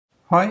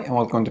Hi and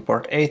welcome to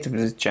part 8 of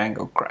this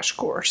Django Crash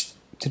Course.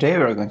 Today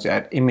we are going to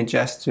add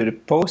images to the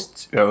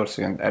posts. We are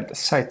also going to add a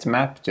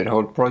sitemap to the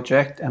whole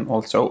project and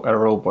also a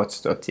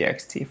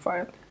robots.txt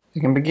file. You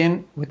can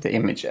begin with the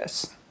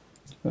images.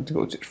 I'm going to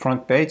go to the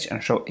front page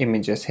and show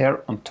images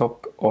here on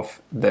top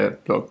of the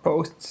blog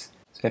posts.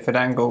 So if I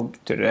then go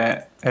to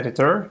the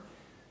editor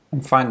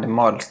and find the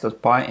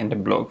models.py in the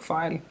blog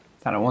file,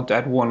 then I want to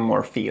add one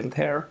more field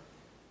here.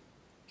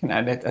 You can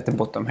add it at the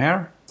bottom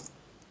here.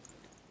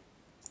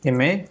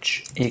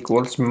 Image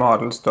equals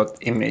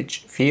models.image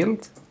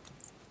field,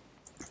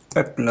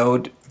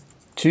 upload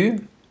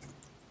to,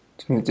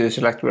 so we need to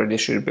select where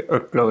this should be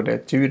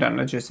uploaded to, then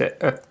I just say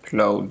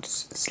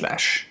uploads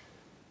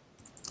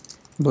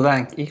 /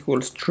 blank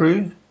equals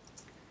true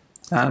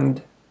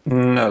and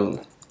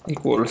null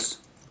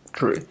equals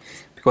true,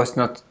 because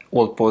not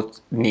all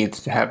posts need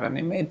to have an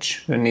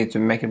image. We need to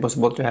make it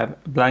possible to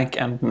have blank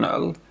and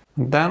null.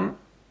 And then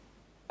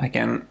I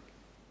can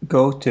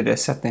go to the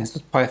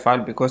settings.py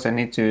file because I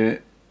need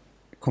to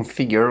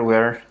configure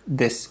where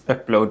this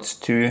uploads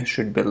to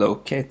should be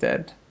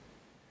located.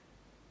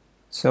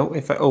 So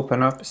if I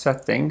open up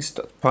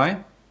settings.py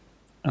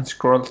and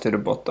scroll to the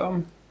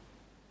bottom,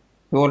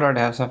 we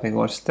already have something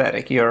called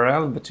static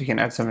URL, but we can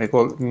add something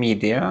called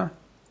media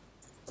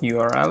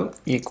URL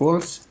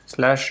equals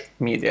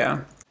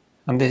 /media.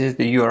 And this is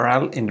the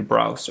URL in the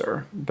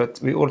browser,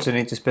 but we also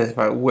need to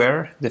specify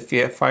where the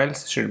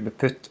files should be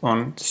put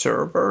on the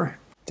server.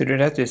 To do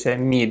that, we say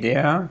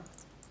media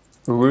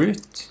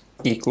root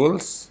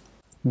equals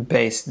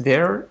base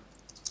there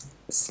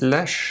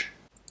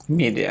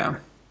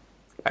 /media,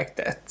 like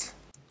that.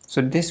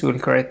 So this will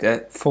create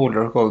a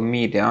folder called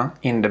media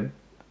in the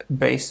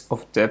base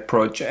of the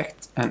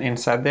project, and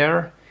inside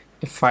there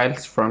the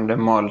files from the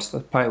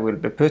models.py will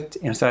be put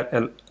inside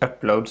an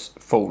uploads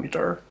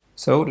folder.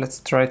 So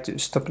let's try to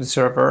stop the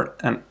server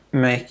and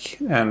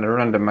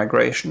run the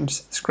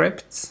migrations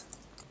scripts.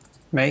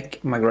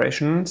 Make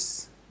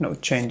migrations. No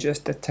changes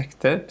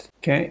detected.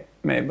 Okay,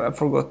 maybe I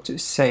forgot to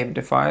save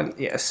the file.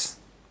 Yes.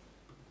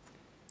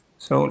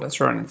 So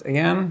let's run it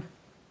again.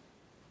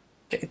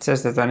 Okay, it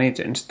says that I need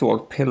to install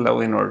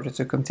Pillow in order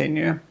to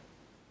continue.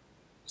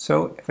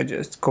 So if I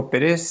just copy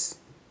this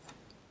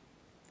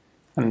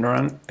and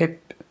run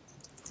pip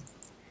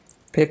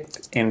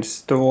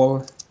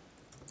install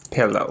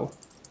Pillow.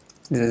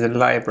 This is a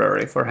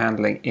library for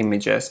handling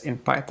images in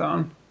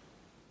Python.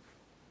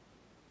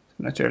 So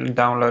naturally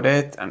download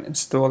it and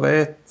install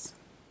it.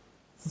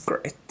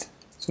 Great.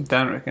 So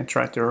then we can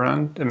try to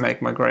run the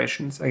make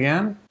migrations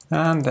again,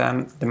 and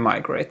then the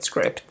migrate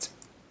script.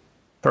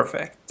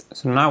 Perfect.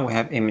 So now we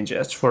have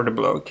images for the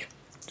blog.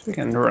 So we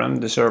can run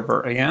the server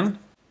again.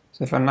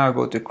 So if I now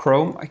go to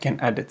Chrome, I can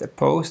edit a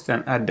post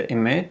and add the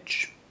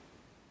image.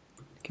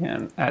 I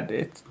can add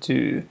it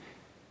to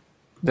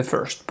the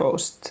first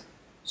post.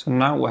 So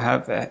now we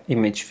have an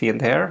image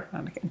field here,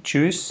 and I can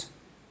choose.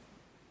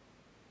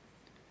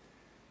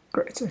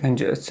 Great. So I can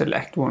just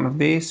select one of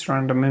these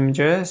random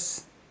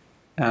images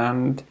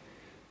and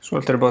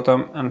scroll to the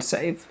bottom and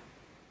save.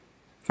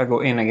 If I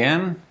go in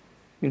again,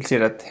 you'll see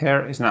that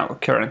here is now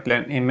currently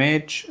an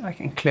image. I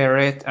can clear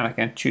it and I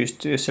can choose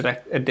to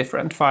select a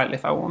different file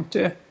if I want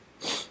to.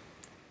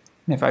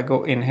 And if I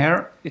go in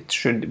here, it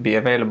should be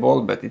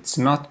available, but it's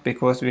not,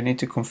 because we need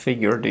to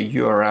configure the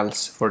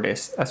URLs for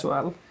this as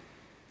well.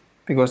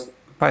 Because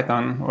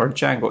Python or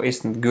Django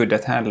isn't good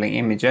at handling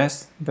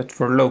images, but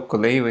for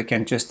locally we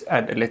can just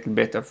add a little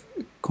bit of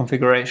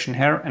configuration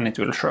here and it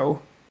will show.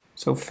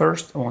 So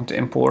first I want to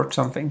import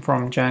something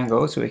from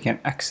Django so we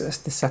can access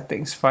the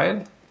settings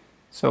file.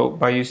 So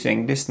by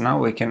using this now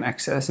we can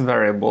access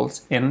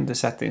variables in the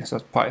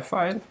settings.py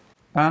file.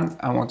 And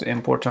I want to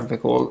import something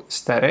called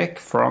static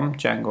from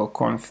Django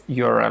conf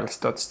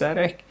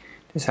urls.static.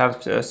 This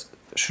helps us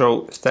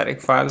show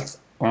static files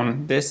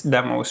on this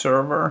demo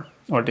server,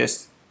 or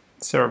this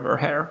server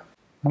here.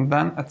 And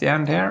then at the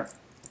end here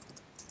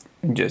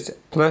we just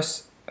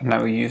plus, and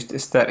now we use the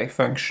static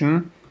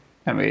function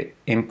and we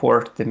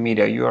import the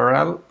media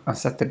URL and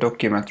set the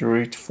document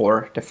root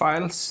for the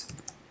files.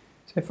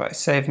 So if I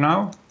save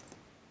now,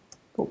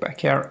 go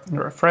back here and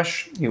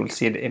refresh, you will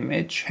see the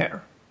image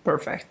here.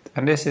 Perfect.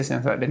 And this is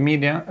inside the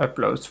media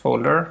uploads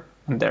folder,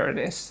 and there it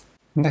is.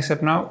 Next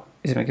step now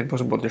is make it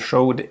possible to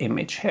show the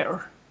image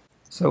here.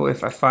 So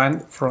if I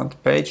find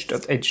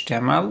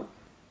frontpage.html,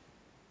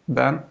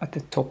 then at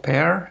the top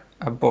here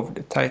above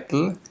the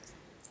title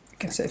I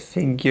can say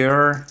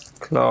figure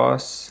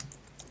class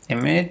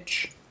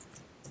image,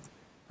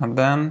 and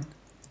then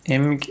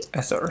img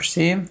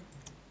src,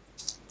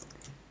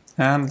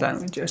 and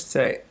then we just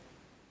say,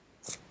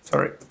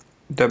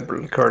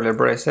 double curly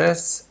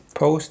braces,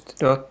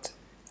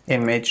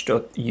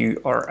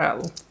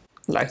 post.image.url,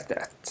 like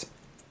that.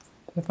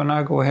 If I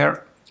now go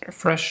here,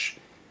 refresh,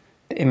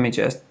 the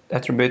images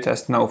attribute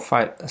has no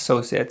file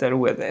associated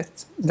with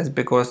it. That's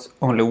because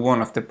only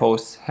one of the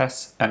posts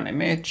has an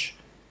image.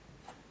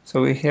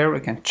 So here we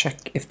can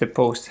check if the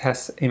post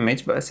has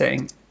image by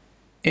saying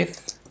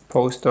if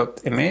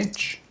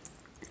post.image,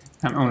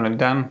 and only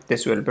then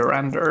this will be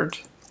rendered.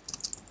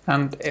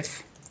 And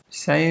if.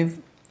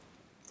 Save,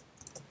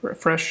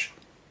 refresh,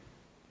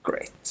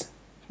 great. So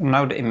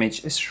now the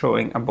image is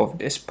showing above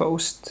this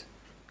post.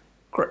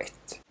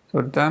 Great.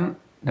 So then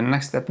the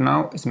next step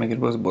now is make it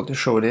possible to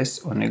show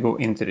this when you go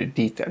into the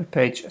detail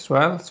page as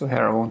well. So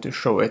here I want to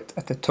show it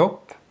at the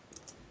top.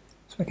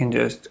 So I can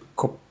just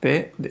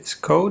copy this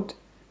code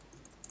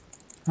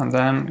and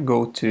then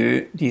go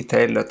to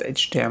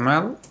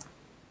detail.html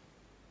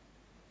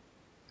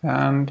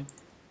and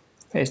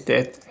paste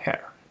it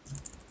here.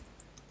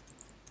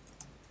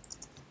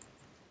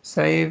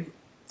 Save,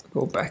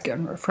 go back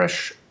and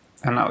refresh,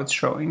 and now it's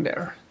showing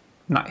there.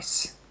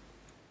 Nice.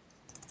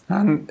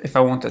 And if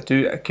I wanted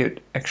to, I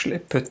could actually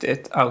put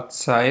it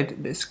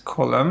outside these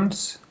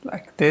columns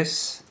like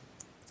this.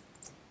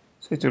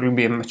 So it will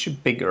be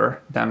much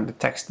bigger than the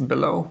text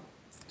below.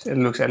 So it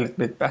looks a little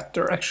bit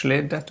better actually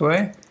that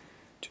way.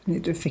 Just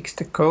need to fix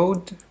the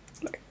code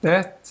like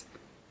that.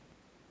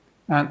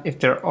 And if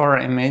there are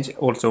an image, I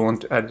also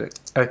want to add an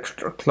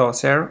extra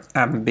class here,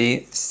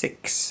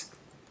 MB6.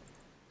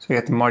 So we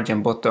get the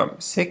margin bottom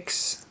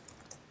 6,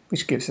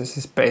 which gives us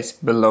a space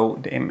below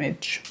the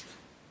image.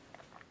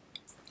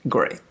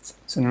 Great.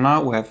 So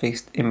now we have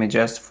fixed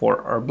images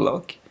for our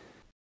blog.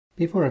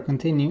 Before I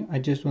continue, I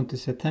just want to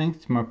say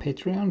thanks to my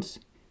Patreons.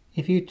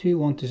 If you too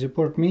want to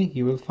support me,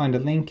 you will find a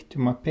link to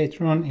my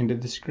Patreon in the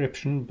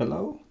description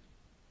below.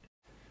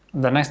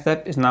 The next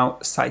step is now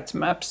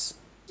sitemaps.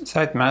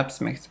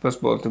 Sitemaps makes it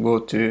possible to go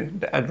to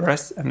the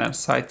address and then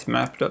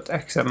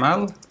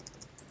sitemap.xml.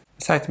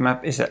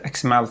 Sitemap is an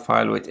XML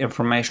file with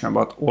information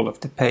about all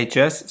of the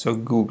pages, so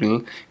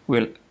Google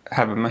will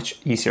have a much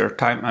easier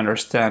time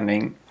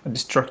understanding the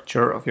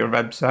structure of your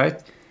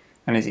website,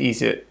 and it's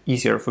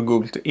easier for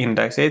Google to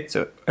index it,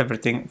 so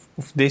everything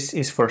of this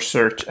is for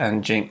search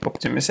engine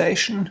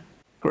optimization.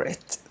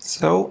 Great.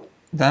 So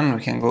then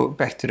we can go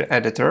back to the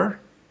editor,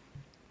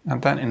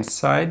 and then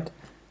inside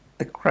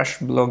the Crash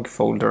blog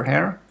folder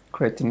here,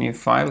 create a new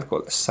file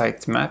called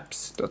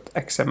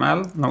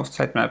sitemaps.xml, no,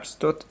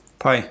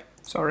 sitemaps.py,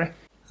 sorry.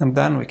 And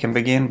then we can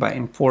begin by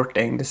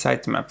importing the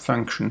sitemap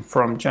function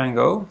from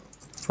Django,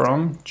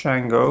 from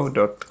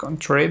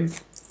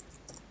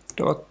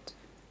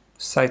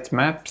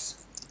django.contrib.sitemaps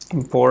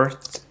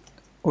import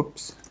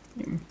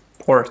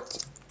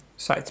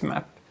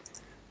sitemap.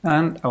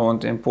 And I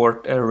want to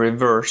import a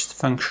reversed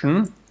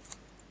function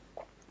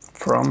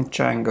from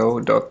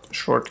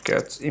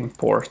django.shortcuts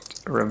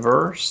import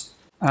reverse,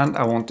 and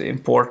I want to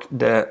import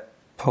the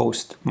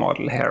post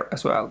model here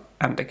as well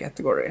and the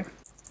category.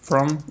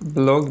 From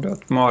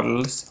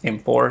blog.models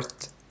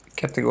import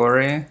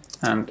category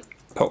and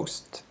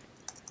post.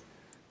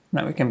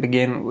 Now we can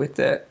begin with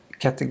the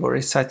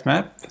category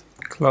sitemap,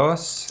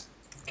 class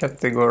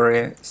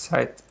category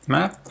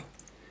sitemap,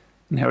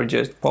 and here we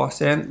just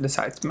pass in the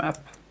sitemap.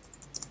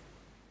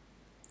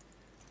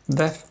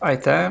 Def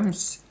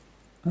items,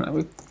 and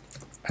we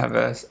have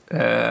a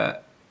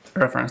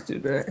reference to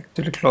the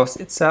class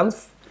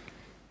itself.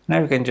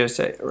 Now we can just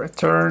say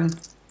return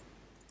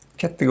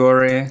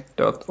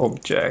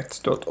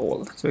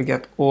category.objects.all. So we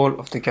get all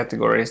of the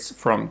categories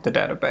from the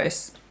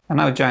database. And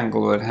now Django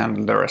will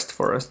handle the rest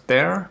for us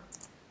there.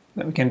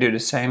 Then we can do the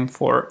same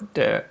for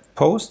the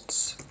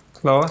posts,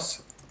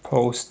 class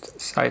post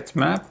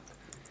sitemap,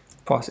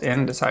 pass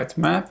in the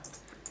sitemap,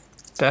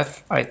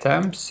 def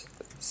items,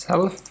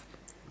 self,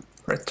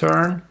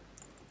 return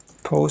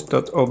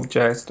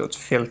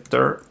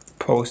post.objects.filter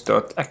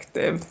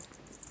post.active,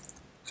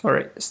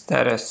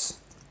 status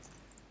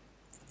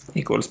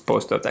equals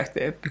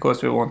post.active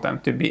because we want them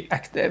to be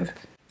active.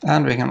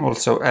 And we can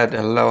also add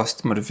a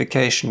last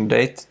modification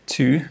date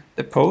to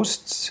the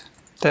posts,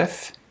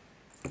 def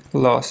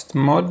last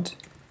mod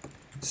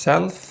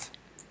self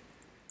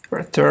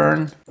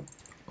return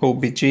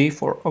obj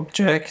for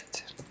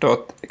object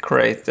dot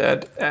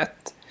created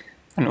at,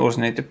 and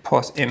also need to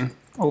pass in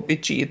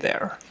obj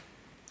there.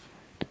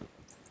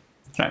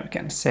 Now we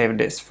can save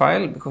this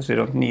file because we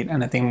don't need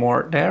anything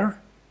more there.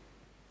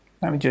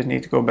 Now we just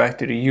need to go back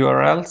to the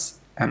URLs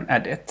and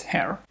add it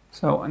here.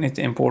 So I need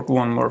to import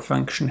one more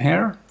function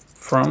here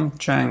from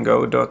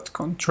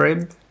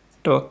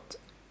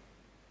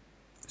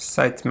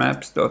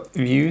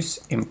django.contrib.sitemaps.views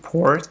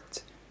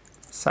import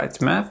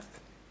sitemap.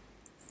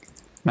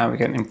 Now we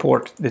can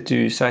import the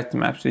two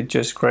sitemaps we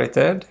just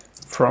created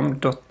from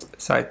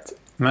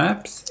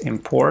 .sitemaps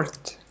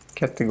import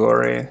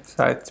category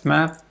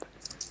sitemap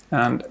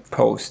and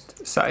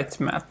post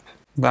sitemap.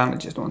 Then I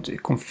just want to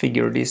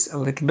configure this a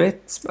little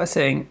bit by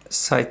saying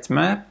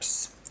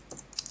sitemaps,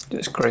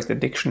 just create a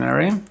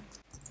dictionary,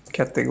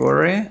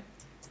 category,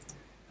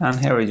 and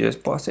here we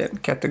just pass in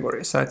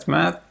category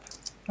sitemap,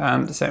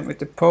 and the same with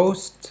the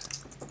post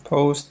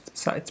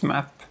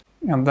sitemap.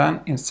 And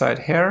then inside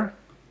here,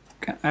 you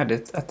can add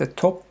it at the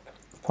top,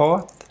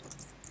 path,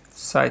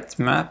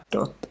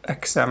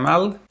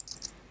 sitemap.xml,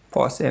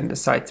 pass in the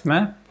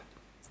sitemap,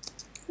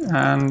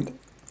 and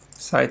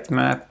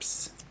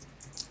sitemaps.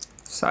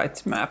 So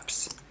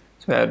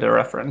we add a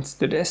reference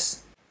to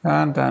this,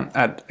 and then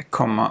add a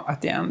comma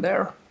at the end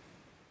there.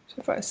 So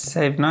if I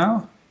save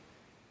now,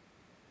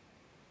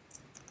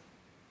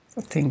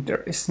 I think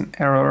there is an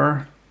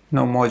error.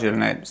 No module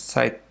name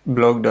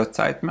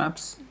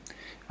blog.sitemaps.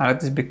 And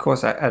that is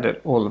because I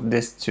added all of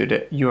this to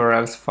the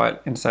URLs file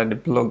inside the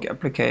blog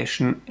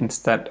application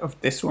instead of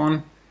this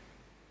one.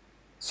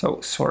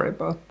 So sorry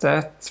about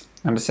that.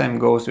 And the same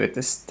goes with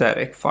the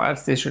static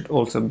files. They should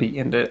also be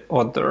in the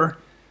other.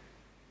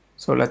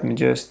 So let me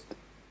just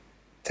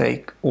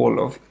take all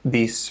of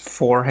these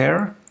 4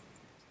 here,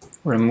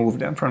 remove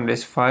them from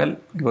this file,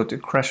 go to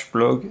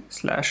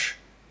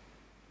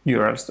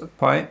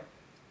crashblog/urls.py,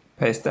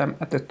 paste them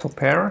at the top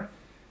here,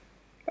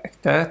 like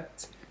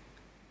that.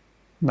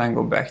 Then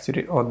go back to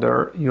the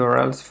other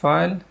URLs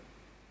file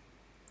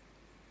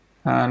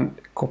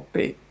and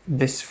copy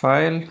this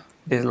file,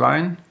 this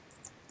line,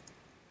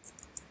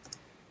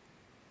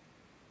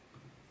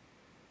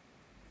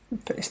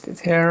 paste it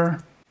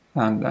here,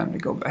 and then we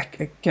go back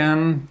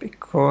again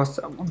because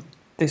I want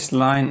this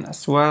line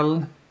as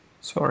well.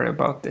 Sorry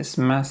about this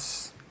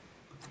mess.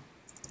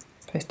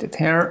 Paste it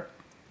here,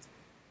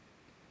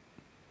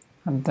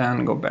 and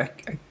then go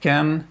back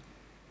again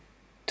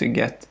to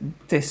get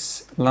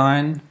this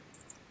line,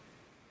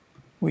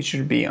 which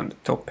should be on the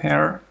top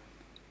here,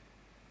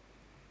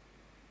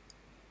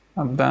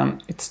 and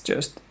then it's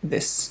just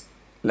this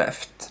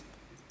left.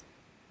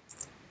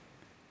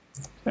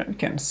 Then we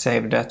can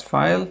save that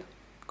file,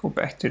 go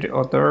back to the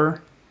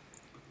other,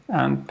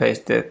 and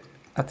paste it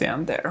at the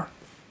end there.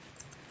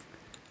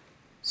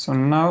 So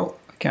now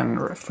I can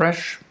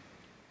refresh,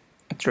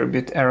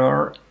 attribute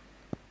error.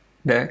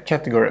 The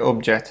category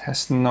object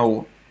has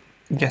no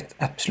get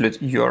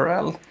absolute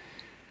URL.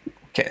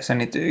 Okay, so I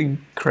need to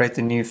create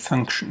a new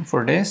function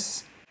for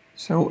this.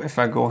 So if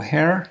I go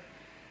here,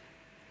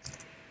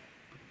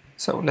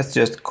 so let's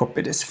just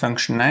copy this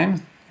function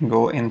name,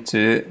 go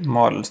into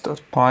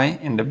models.py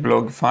in the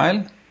blog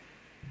file,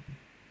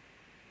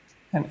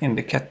 and in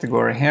the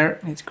category here,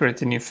 I need to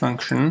create a new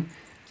function,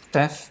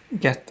 def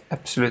get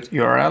absolute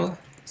URL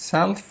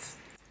self,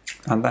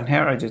 and then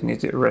here I just need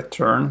to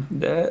return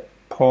the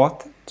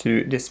path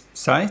to this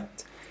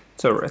site.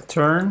 So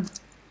return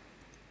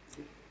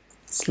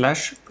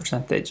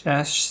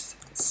 /%s/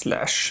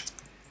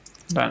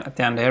 then at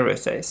the end here we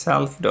say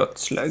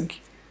self.slug.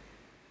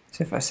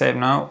 So if I save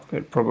now,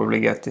 we'll probably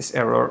get this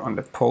error on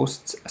the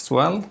posts as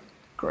well.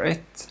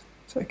 Great.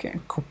 So I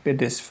can copy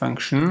this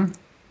function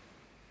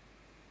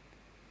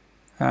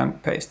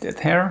and paste it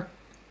here.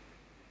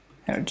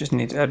 I just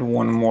need to add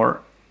one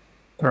more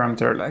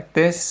parameter like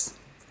this.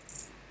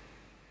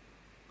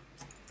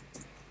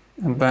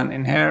 And then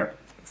in here,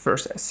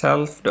 first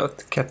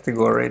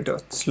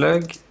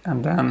self.category.slug,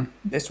 and then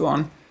this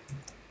one.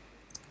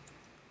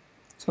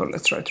 So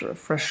let's try to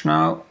refresh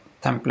now.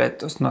 Template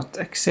does not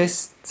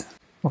exist.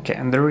 Okay,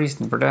 and the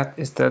reason for that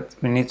is that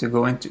we need to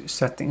go into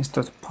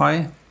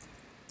settings.py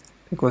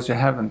because we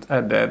haven't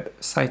added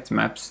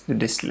sitemaps to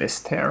this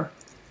list here.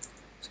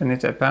 So I need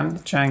to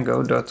append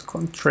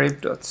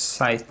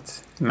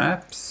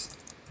django.contrib.sitemaps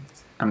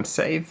and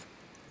save.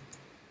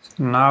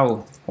 So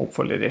now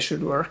hopefully this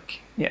should work.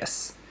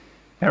 Yes.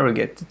 Here we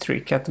get the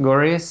 3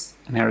 categories,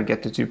 and here we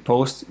get the 2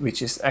 posts,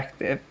 which is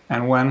active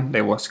and when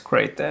they was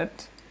created.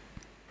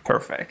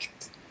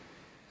 Perfect.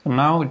 So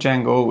now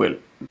Google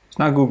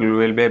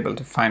will be able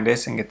to find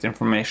this and get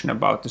information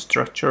about the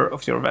structure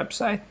of your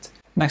website.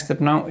 Next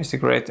step now is to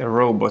create a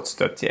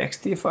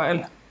robots.txt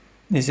file.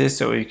 This is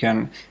so you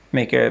can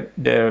make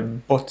the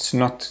bots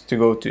not to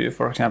go to,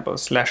 for example,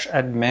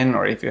 /admin,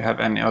 or if you have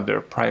any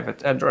other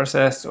private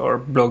addresses or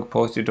blog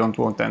posts you don't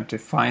want them to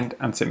find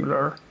and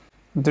similar.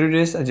 Through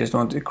this, I just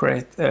want to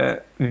create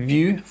a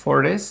view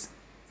for this.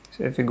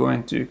 So if you go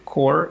into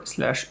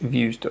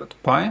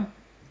core/views.py,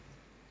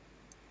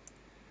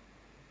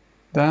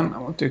 then I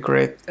want to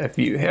create a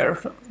view here.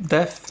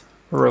 Def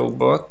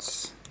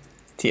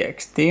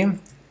robots.txt,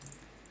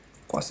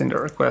 pass in the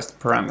request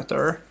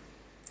parameter.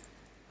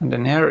 And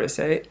then here is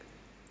a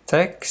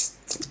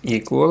text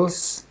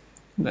equals,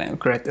 then you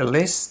create a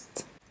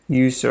list,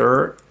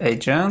 user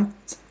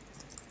agent, :*,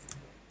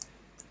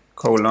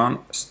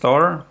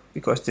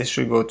 because this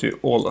should go to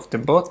all of the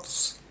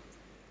bots,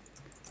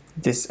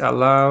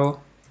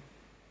 disallow,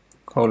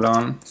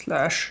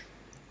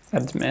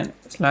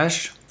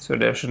 :/admin/, so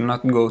they should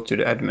not go to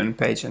the admin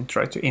page and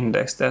try to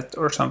index that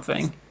or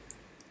something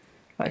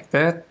like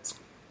that.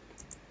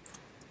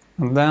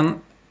 And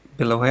then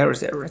below here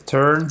is a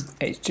return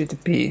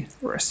HTTP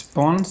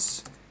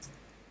response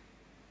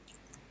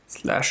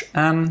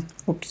 /n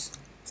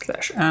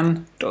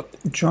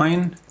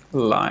 .join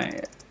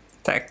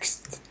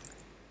text.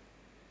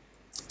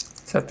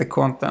 Set the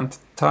content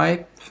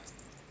type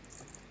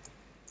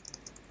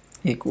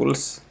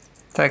equals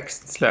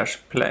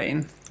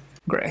text/plain.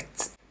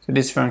 Great. So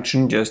this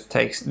function just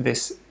takes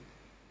this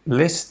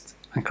list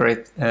and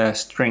create a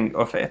string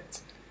of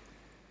it.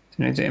 So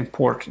you need to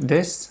import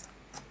this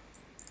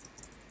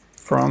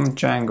from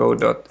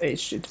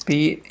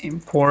django.http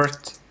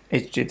import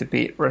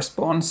HTTP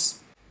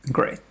response.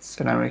 Great.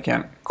 So now we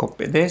can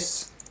copy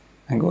this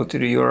and go to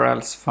the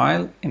URLs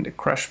file in the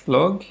crash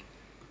blog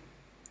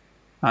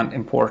and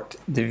import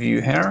the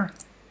view here.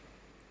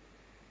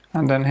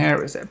 And then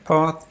here is a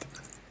path,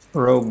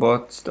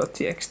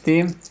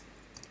 robots.txt,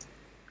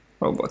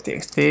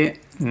 robot.txt,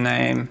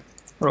 name,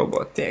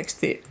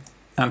 robot.txt,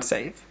 and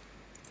save.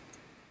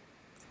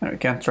 And we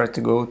can try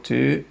to go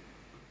to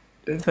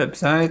the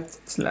website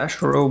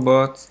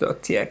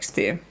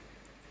 /robots.txt.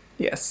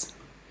 Yes.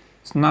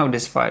 So now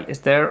this file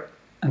is there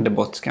and the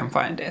bots can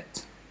find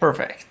it.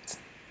 Perfect.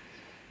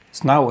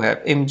 So now we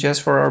have images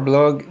for our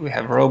blog, we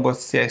have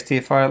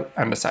robots.txt file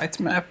and a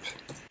sitemap.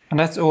 And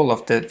that's all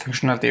of the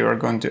functionality we're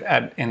going to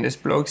add in this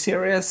blog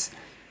series.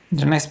 In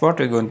the next part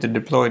we're going to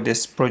deploy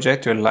this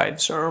project to a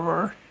live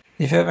server.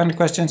 If you have any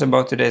questions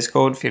about today's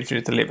code, feel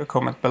free to leave a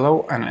comment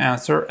below and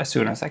answer as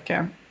soon as I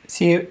can.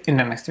 See you in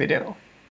the next video.